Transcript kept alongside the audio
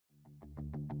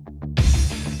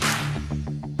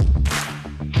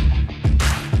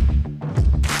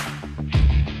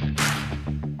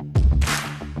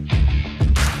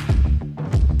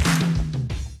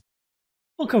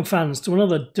Welcome fans to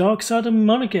another Dark Side of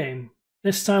MonoGame.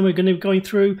 This time we're going to be going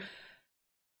through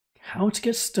how to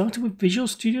get started with Visual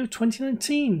Studio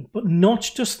 2019. But not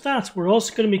just that, we're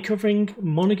also going to be covering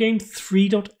MonoGame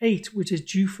 3.8, which is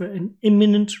due for an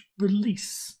imminent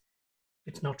release.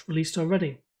 It's not released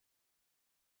already.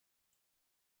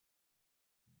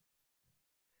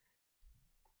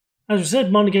 As we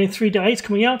said, MonoGame 3.8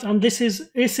 coming out, and this is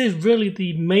really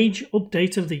the major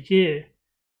update of the year.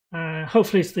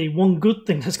 Hopefully it's the one good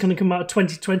thing that's going to come out of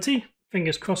 2020.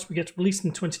 Fingers crossed we get released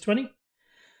in 2020.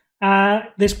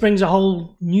 This brings a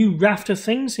whole new raft of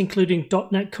things, including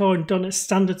 .NET Core and .NET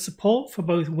Standard support for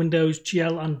both Windows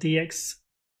GL and DX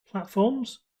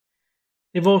platforms.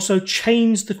 They've also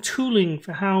changed the tooling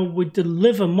for how we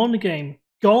deliver MonoGame.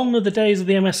 Gone are the days of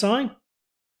the MSI.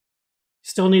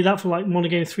 Still need that for like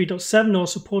MonoGame 3.7 or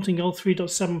supporting all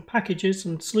 3.7 packages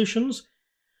and solutions.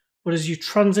 But as you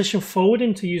transition forward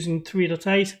into using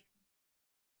 3.8,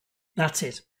 that's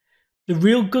it. The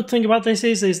real good thing about this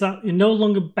is that you're no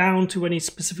longer bound to any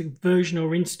specific version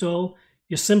or install.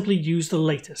 You simply use the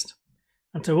latest.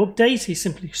 And to update, you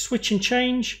simply switch and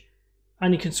change,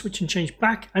 and you can switch and change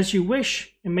back as you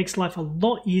wish. It makes life a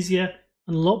lot easier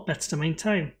and a lot better to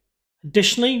maintain.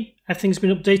 Additionally, everything's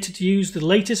been updated to use the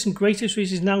latest and greatest,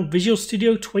 which is now Visual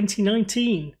Studio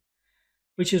 2019,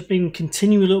 which has been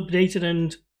continually updated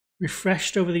and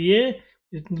refreshed over the year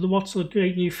with lots of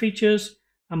great new features,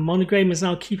 and MonoGame is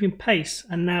now keeping pace.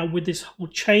 And now with this whole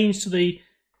change to the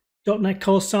 .NET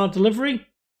Core style delivery,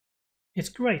 it's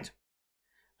great.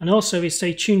 And also, if you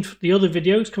stay tuned for the other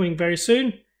videos coming very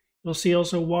soon, you'll see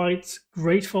also why it's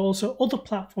great for also other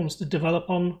platforms to develop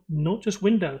on, not just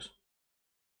Windows.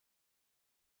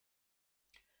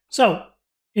 So,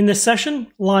 in this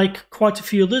session, like quite a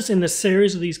few others in the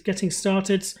series of these getting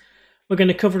started, we're going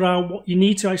to cover what you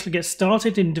need to actually get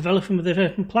started in developing with the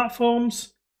different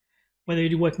platforms, whether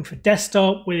you're working for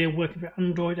desktop, whether you're working for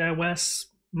Android, iOS,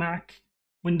 Mac,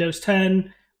 Windows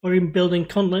 10, or even building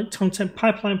content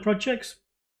pipeline projects.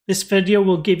 This video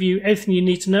will give you everything you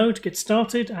need to know to get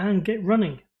started and get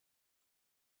running.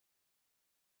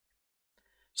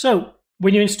 So,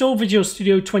 when you install Visual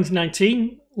Studio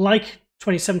 2019, like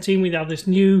 2017, we have this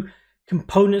new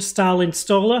component style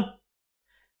installer.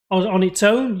 On its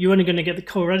own, you're only going to get the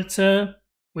core editor,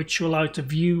 which will allow you to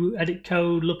view, edit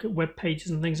code, look at web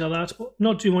pages and things like that, but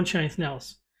not do much anything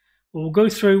else. But we'll go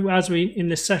through, as we in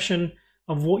this session,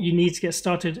 of what you need to get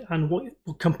started and what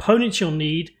components you'll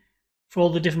need for all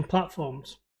the different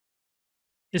platforms.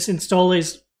 This install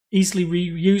is easily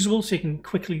reusable, so you can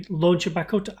quickly launch it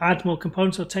back up to add more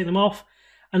components or take them off.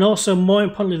 And also, more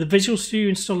importantly, the Visual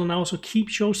Studio installer now also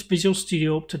keeps your Visual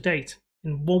Studio up to date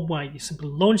in one way. You simply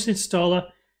launch the installer,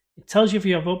 it tells you if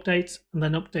you have updates, and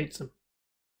then updates them.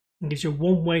 And gives you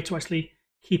one way to actually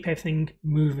keep everything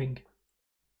moving.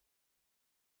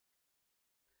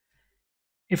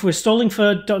 If we're installing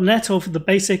for .NET or for the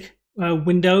basic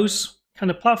Windows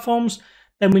kind of platforms,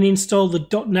 then we need to install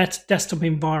the .NET desktop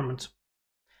environment.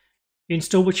 You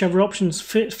install whichever options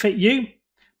fit you,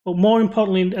 but more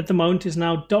importantly at the moment is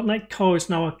now .NET Core is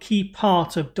now a key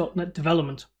part of .NET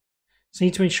development. So you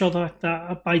need to ensure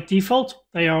that by default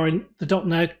they are in the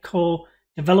 .NET Core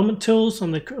development tools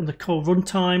and the core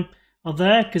runtime are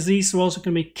there, because these are also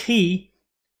going to be key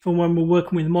for when we're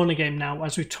working with MonoGame now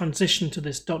as we transition to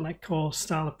this .NET Core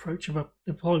style approach of a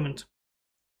deployment.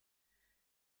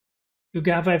 You'll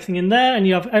have everything in there and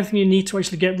you have everything you need to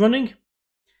actually get running.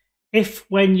 If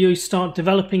when you start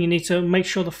developing you need to make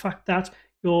sure the fact that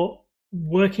you're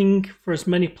working for as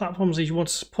many platforms as you want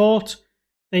to support,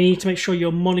 then you need to make sure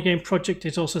your MonoGame project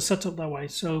is also set up that way.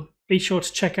 So be sure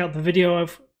to check out the video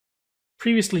I've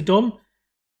previously done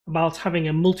about having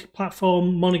a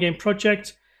multi-platform MonoGame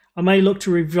project. I may look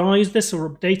to revise this or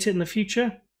update it in the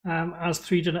future as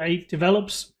 3.8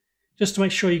 develops, just to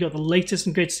make sure you got the latest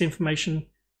and greatest information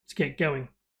to get going.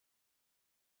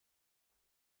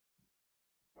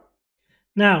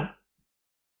 Now,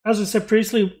 as I said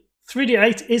previously,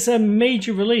 3.8 is a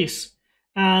major release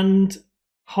and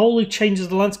wholly changes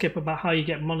the landscape about how you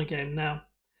get MonoGame now.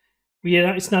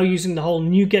 It's now using the whole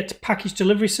NuGet package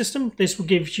delivery system. This will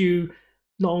give you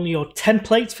not only your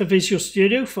templates for Visual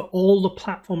Studio for all the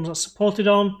platforms that's supported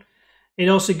on, it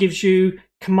also gives you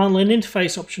command line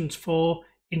interface options for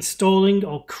installing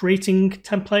or creating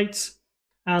templates.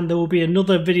 And there will be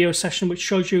another video session which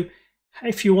shows you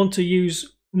if you want to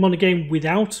use MonoGame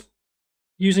without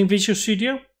using Visual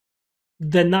Studio,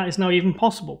 then that is now even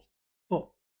possible. But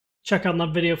check out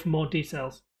that video for more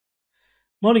details.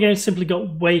 MonoGame simply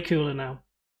got way cooler now,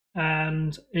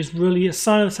 and is really a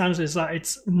sign of the times is that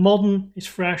it's modern, it's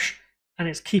fresh, and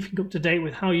it's keeping up to date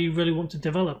with how you really want to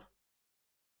develop.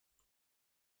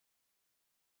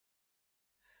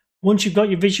 Once you've got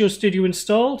your Visual Studio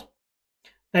installed,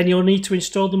 then you'll need to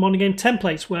install the MonoGame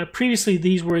templates, where previously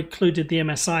these were included the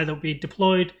MSI that will be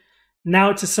deployed. Now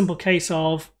it's a simple case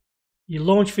of you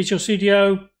launch Visual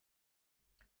Studio,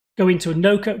 go into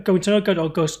no-code or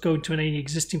go into any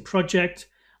existing project,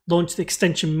 launch the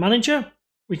extension manager,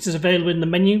 which is available in the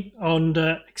menu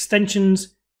under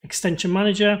extensions, extension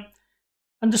manager,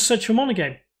 and just search for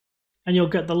MonoGame. And you'll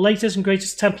get the latest and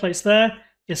greatest templates there.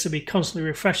 This will be constantly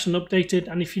refreshed and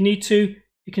updated. And if you need to,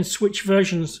 you can switch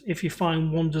versions if you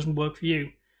find one doesn't work for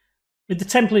you. With the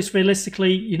templates,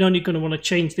 realistically, you're only going to want to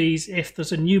change these if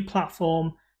there's a new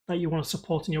platform that you want to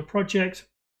support in your project.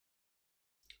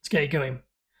 Let's get it going.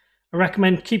 I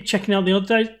recommend keep checking out the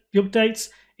updates.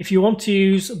 If you want to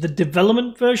use the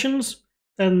development versions,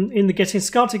 then in the Getting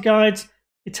Started guides,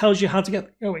 it tells you how to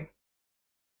get going.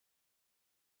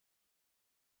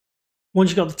 Once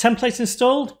you've got the templates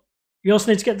installed, you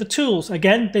also need to get the tools.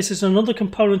 Again, this is another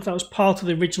component that was part of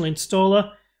the original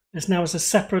installer. It's now as a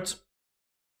separate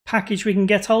package we can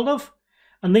get hold of.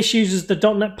 And this uses the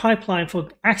 .NET pipeline for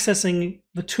accessing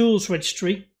the tools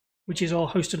registry, which is all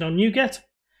hosted on NuGet.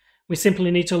 We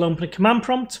simply need to open a command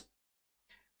prompt.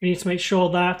 We need to make sure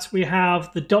that we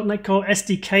have the .NET Core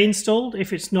SDK installed.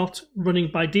 If it's not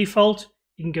running by default,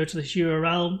 you can go to this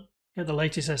URL, get the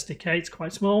latest SDK. It's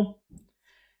quite small.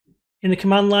 In the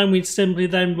command line, we'd simply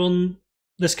then run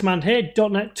this command here,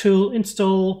 .NET tool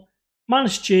install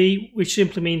 -G, which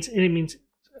simply means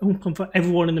open for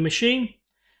everyone in the machine.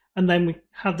 And then we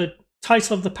have the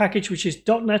title of the package, which is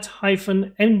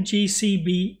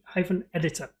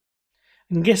 .NET-MGCB-editor.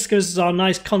 And this is our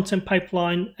nice content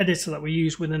pipeline editor that we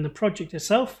use within the project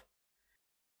itself.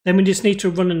 Then we just need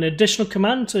to run an additional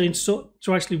command to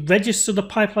actually register the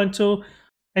pipeline tool,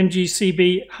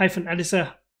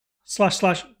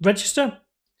 MGCB-editor//register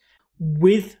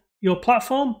with your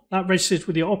platform. That registers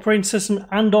with your operating system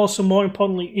and also, more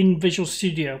importantly, in Visual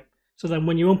Studio. So then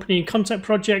when you're opening content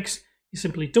projects, you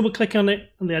simply double click on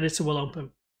it and the editor will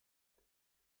open.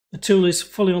 The tool is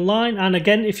fully online, and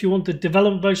again, if you want the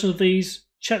development version of these,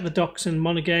 check the docs in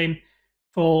MonoGame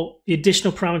for the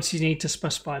additional parameters you need to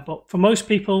specify. But for most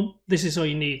people, this is all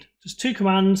you need. Just 2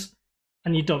 commands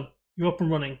and you're done. You're up and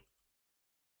running.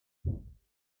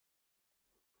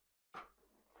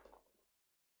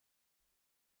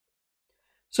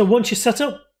 So once you're set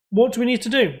up, what do we need to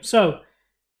do? So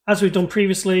as we've done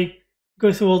previously,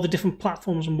 go through all the different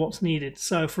platforms and what's needed.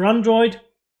 So for Android,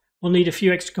 we'll need a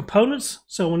few extra components.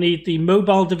 So we'll need the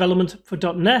mobile development for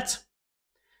 .NET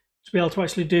to be able to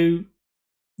actually do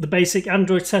the basic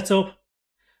Android setup.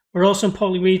 We're also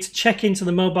importantly, we need to check into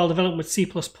the mobile development with C++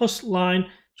 line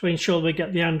to ensure we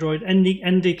get the Android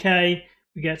NDK,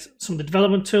 we get some of the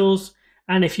development tools.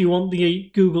 And if you want the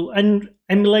Google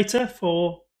emulator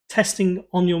for testing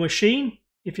on your machine,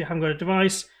 if you haven't got a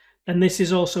device, then this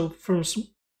is also from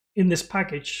in this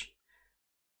package.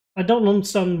 I don't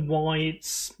understand why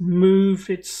it's moved.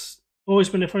 It's always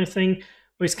been a funny thing.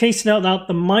 But it's case to note that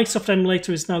the Microsoft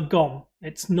emulator is now gone.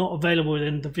 It's not available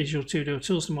in the Visual Studio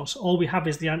tools anymore. So all we have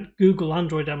is the Google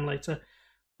Android emulator.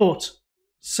 But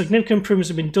significant improvements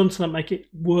have been done to that make it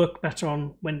work better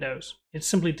on Windows. It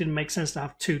simply didn't make sense to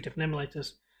have 2 different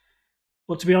emulators.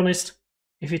 But to be honest,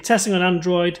 if you're testing on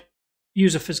Android,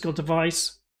 use a physical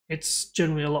device. It's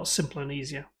generally a lot simpler and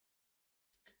easier.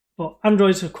 But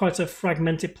Android is quite a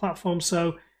fragmented platform,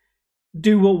 so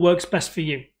do what works best for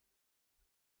you.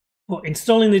 But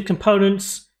installing the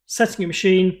components, setting a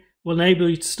machine will enable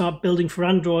you to start building for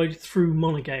Android through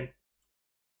MonoGame.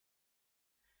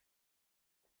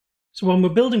 So when we're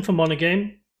building for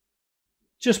MonoGame,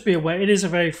 just be aware it is a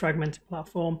very fragmented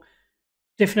platform.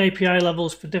 Different API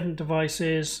levels for different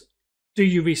devices. Do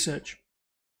your research.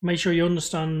 Make sure you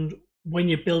understand when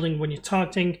you're building, when you're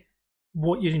targeting,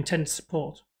 what you intend to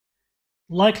support.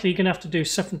 Likely you're going to have to do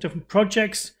 7 different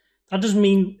projects. That doesn't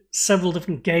mean several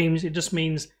different games. It just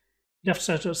means you have to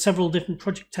set up several different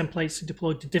project templates to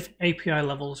deploy to different API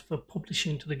levels for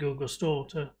publishing to the Google Store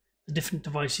to the different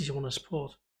devices you want to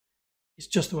support. It's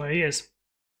just the way it is.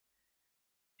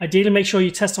 Ideally, make sure you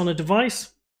test on a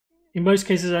device. In most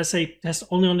cases, I say test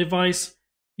only on device.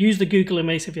 Use the Google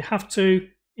emulator if you have to,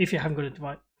 if you haven't got a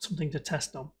device, something to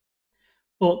test on.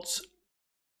 But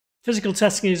physical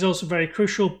testing is also very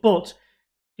crucial, but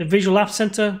the Visual App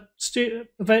Center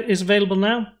is available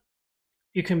now.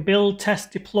 You can build,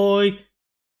 test, deploy.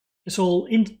 It's all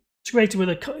integrated with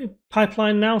a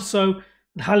pipeline now, so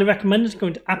I'd highly recommend it.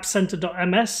 Going to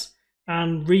appcenter.ms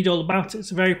and read all about it.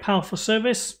 It's a very powerful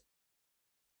service.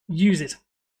 Use it.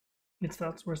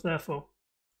 That's what it's there for.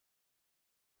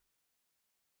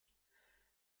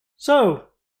 So,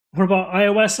 what about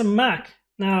iOS and Mac?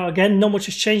 Now, again, not much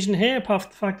has changed in here apart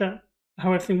from the fact that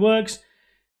how everything works.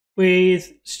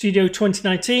 With Studio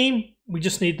 2019, we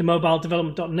just need the mobile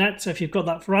development.net. So if you've got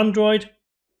that for Android,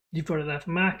 you've got it there for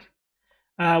Mac.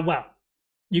 Well,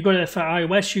 you've got it there for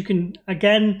iOS. You can,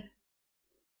 again,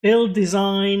 build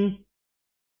design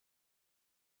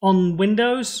on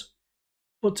Windows,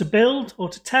 but to build or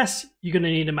to test, you're going to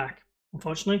need a Mac,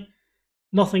 unfortunately.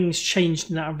 Nothing's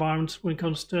changed in that environment when it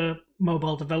comes to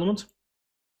mobile development.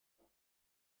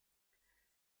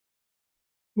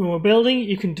 When we're building,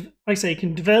 you can, like I say, you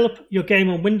can develop your game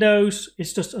on Windows.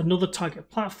 It's just another target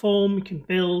platform. You can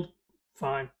build,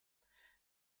 fine.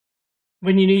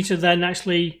 When you need to then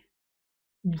actually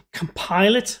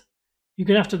compile it, you're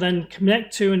going to have to then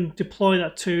connect to and deploy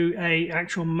that to a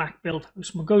actual Mac build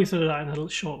host. We'll go through that in a little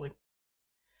shortly.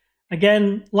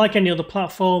 Again, like any other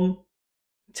platform,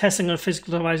 testing on a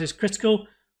physical device is critical.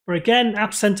 But again,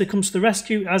 App Center comes to the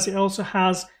rescue, as it also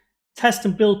has test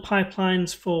and build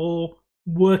pipelines for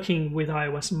working with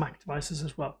iOS and Mac devices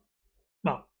as well.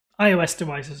 Well, iOS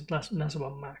devices, less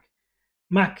about Mac.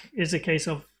 Mac is a case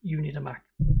of you need a Mac.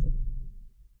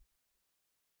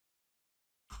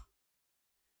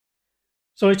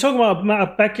 So we talk about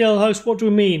a backyard host. What do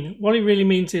we mean? What it really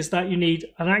means is that you need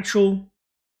an actual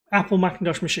Apple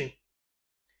Macintosh machine.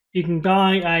 You can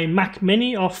buy a Mac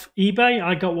Mini off eBay.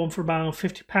 I got one for about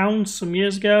 £50 some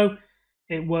years ago.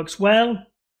 It works well,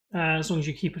 as long as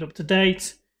you keep it up to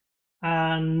date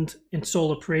and install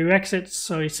the prerequisites.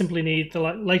 So you simply need the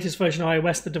latest version of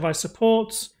iOS the device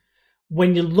supports.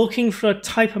 When you're looking for a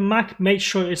type of Mac, make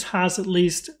sure it has at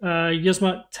least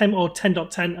Yosma 10 or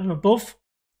 10.10 and above,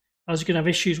 as you can have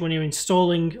issues when you're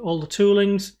installing all the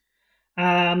toolings.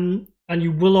 And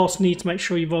you will also need to make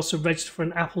sure you've also registered for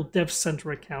an Apple Dev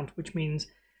Center account, which means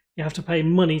you have to pay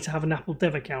money to have an Apple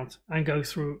Dev account and go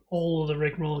through all of the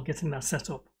rigmarole getting that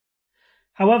set up.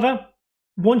 However,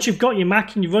 once you've got your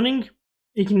Mac and you're running,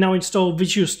 you can now install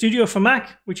Visual Studio for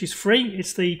Mac, which is free.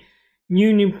 It's the new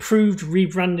and improved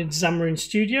rebranded Xamarin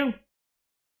Studio,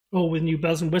 all with new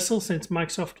bells and whistles since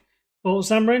Microsoft bought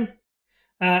Xamarin.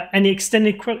 Any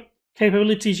extended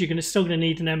capabilities, you're still going to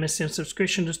need an MSN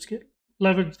subscription just to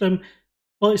leverage them.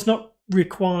 Well, it's not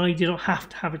required. You don't have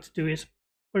to have it to do it,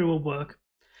 but it will work.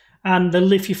 And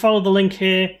if you follow the link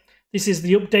here, this is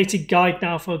the updated guide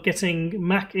now for getting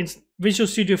Visual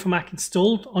Studio for Mac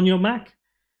installed on your Mac.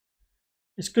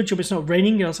 It's a good job it's not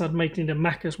raining, else I'd make it a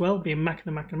Mac as well. It'd be a Mac and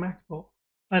a Mac and a Mac, but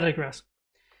I digress.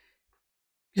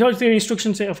 You always do the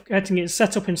instructions of getting it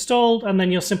set up, installed, and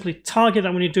then you'll simply target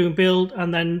that when you're doing build,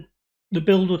 and then the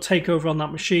build will take over on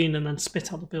that machine and then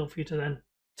spit out the build for you to then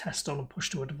test on and push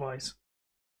to a device.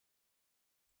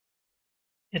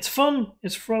 It's fun,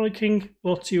 it's frolicking,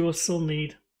 but you will still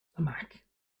need a Mac.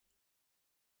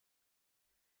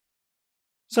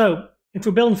 So, if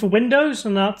we're building for Windows,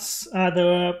 and that's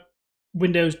either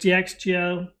Windows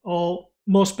DXGL, or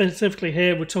more specifically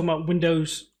here, we're talking about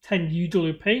Windows 10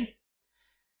 UWP.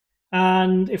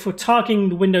 And if we're targeting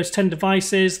the Windows 10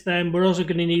 devices, then we're also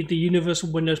going to need the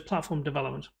Universal Windows Platform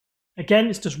Development. Again,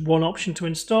 it's just one option to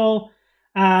install.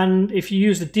 And if you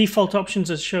use the default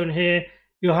options as shown here,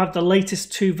 you'll have the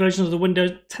latest 2 versions of the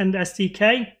Windows 10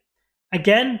 SDK.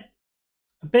 Again,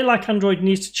 a bit like Android,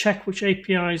 needs to check which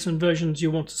APIs and versions you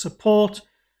want to support.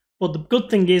 But the good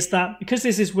thing is that because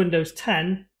this is Windows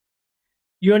 10,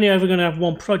 you're only ever going to have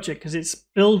one project because it's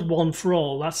build one for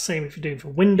all. That's the same if you're doing for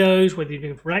Windows, whether you're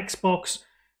doing for Xbox,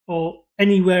 or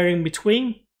anywhere in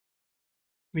between.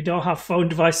 We don't have phone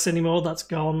devices anymore. That's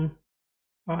gone.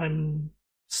 I'm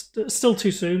still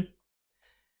too soon.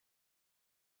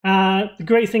 The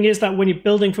great thing is that when you're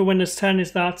building for Windows 10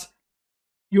 is that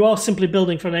you are simply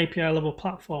building for an API level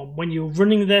platform. When you're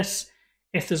running this,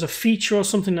 if there's a feature or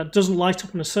something that doesn't light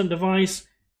up on a certain device,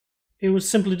 it will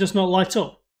simply just not light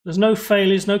up. There's no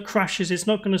failures, no crashes. It's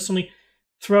not going to suddenly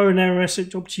throw an error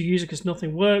message up to your user because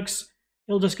nothing works.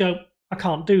 It'll just go, I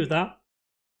can't do that,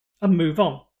 and move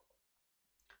on.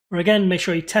 Or again, make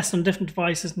sure you test on different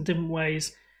devices in different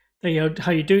ways how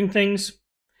you're doing things.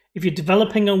 If you're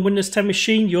developing on Windows 10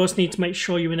 machine, you also need to make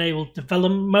sure you enable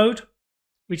development mode,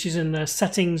 which is in the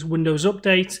settings Windows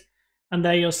Update, and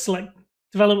there you'll select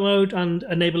development mode and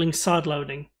enabling side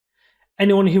loading.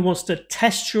 Anyone who wants to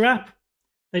test your app,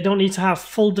 they don't need to have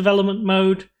full development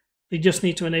mode. They just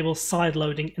need to enable side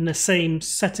loading in the same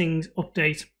settings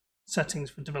update settings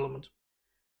for development.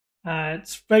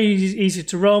 It's very easy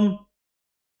to run,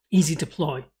 easy to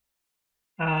deploy.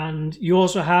 And you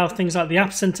also have things like the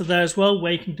App Center there as well,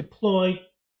 where you can deploy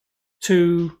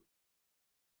to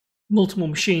multiple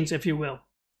machines, if you will.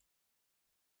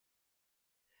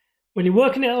 When you're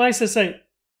working it, like I say,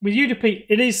 with UWP,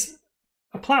 it is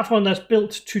a platform that's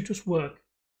built to just work.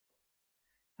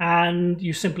 and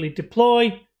you simply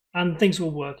deploy and things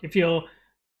will work. If you're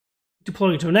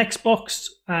deploying to an Xbox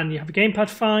and you have a gamepad,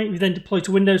 fine. If you then deploy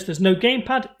to Windows, there's no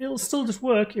gamepad, it'll still just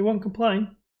work, it won't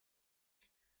complain.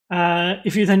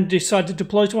 If you then decide to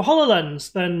deploy to a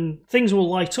HoloLens, then things will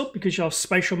light up because you have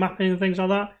spatial mapping and things like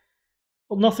that,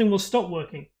 but nothing will stop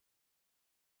working.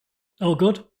 All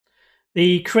good.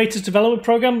 The Creators Development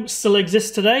Program still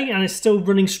exists today and is still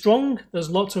running strong. There's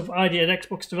lots of ID and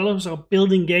Xbox developers who are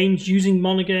building games using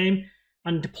MonoGame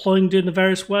and deploying in the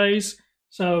various ways.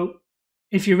 So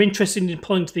if you're interested in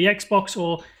deploying to the Xbox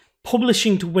or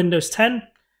publishing to Windows 10,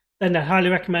 then I highly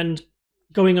recommend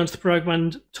going onto the program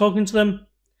and talking to them.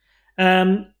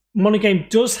 MonoGame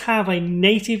does have a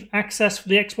native access for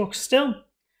the Xbox still,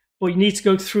 but you need to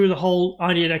go through the whole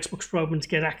ID and Xbox program to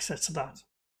get access to that.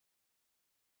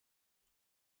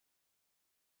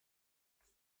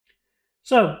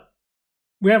 So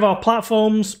we have our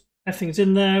platforms, everything's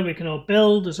in there, we can all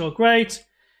build, it's all great.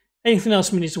 Anything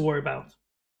else we need to worry about?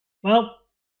 Well,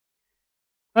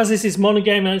 as this is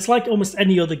MonoGame, and it's like almost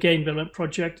any other game development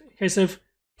project, a case of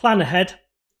plan ahead,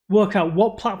 work out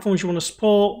what platforms you want to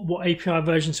support, what API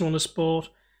versions you want to support,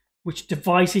 which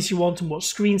devices you want and what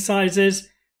screen sizes,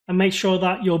 and make sure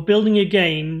that you're building a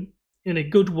game in a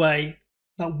good way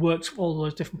that works for all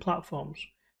those different platforms.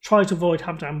 Try to avoid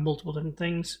having to have multiple different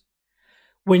things.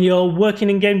 When you're working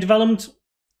in game development,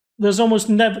 there's almost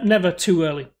never too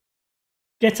early.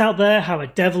 Get out there, have a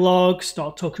devlog,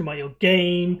 start talking about your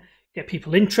game, get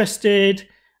people interested,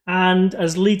 and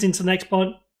as leads into the next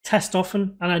point, test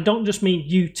often. And I don't just mean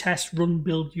you test, run,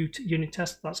 build, unit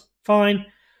test, that's fine,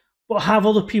 but have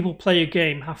other people play your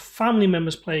game, have family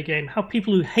members play your game, have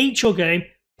people who hate your game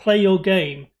play your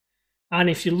game. And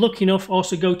if you're lucky enough,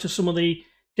 also go to some of the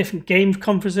different game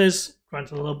conferences.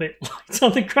 Granted, a little bit light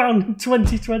on the ground in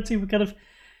 2020, we kind of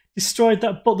destroyed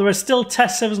that, but there are still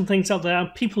test servers and things out there,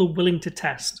 and people are willing to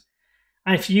test.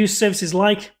 And if you use services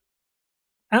like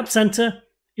App Center,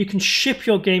 you can ship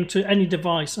your game to any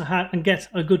device and get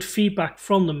a good feedback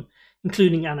from them,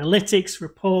 including analytics,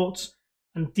 reports,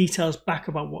 and details back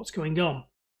about what's going on.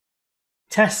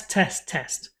 Test, test,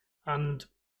 test, and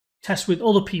test with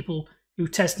other people who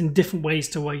test in different ways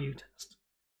to where you test.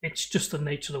 It's just the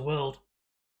nature of the world.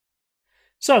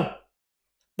 So,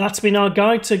 that's been our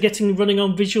guide to getting running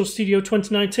on Visual Studio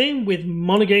 2019 with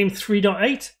MonoGame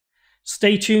 3.8.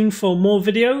 Stay tuned for more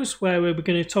videos where we're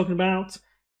going to be talking about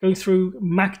going through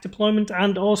Mac deployment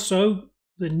and also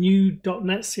the new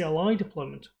 .NET CLI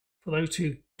deployment for those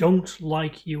who don't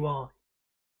like UI.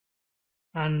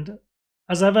 And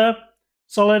as ever,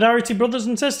 solidarity, brothers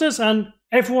and sisters, and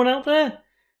everyone out there,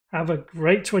 have a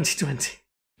great 2020.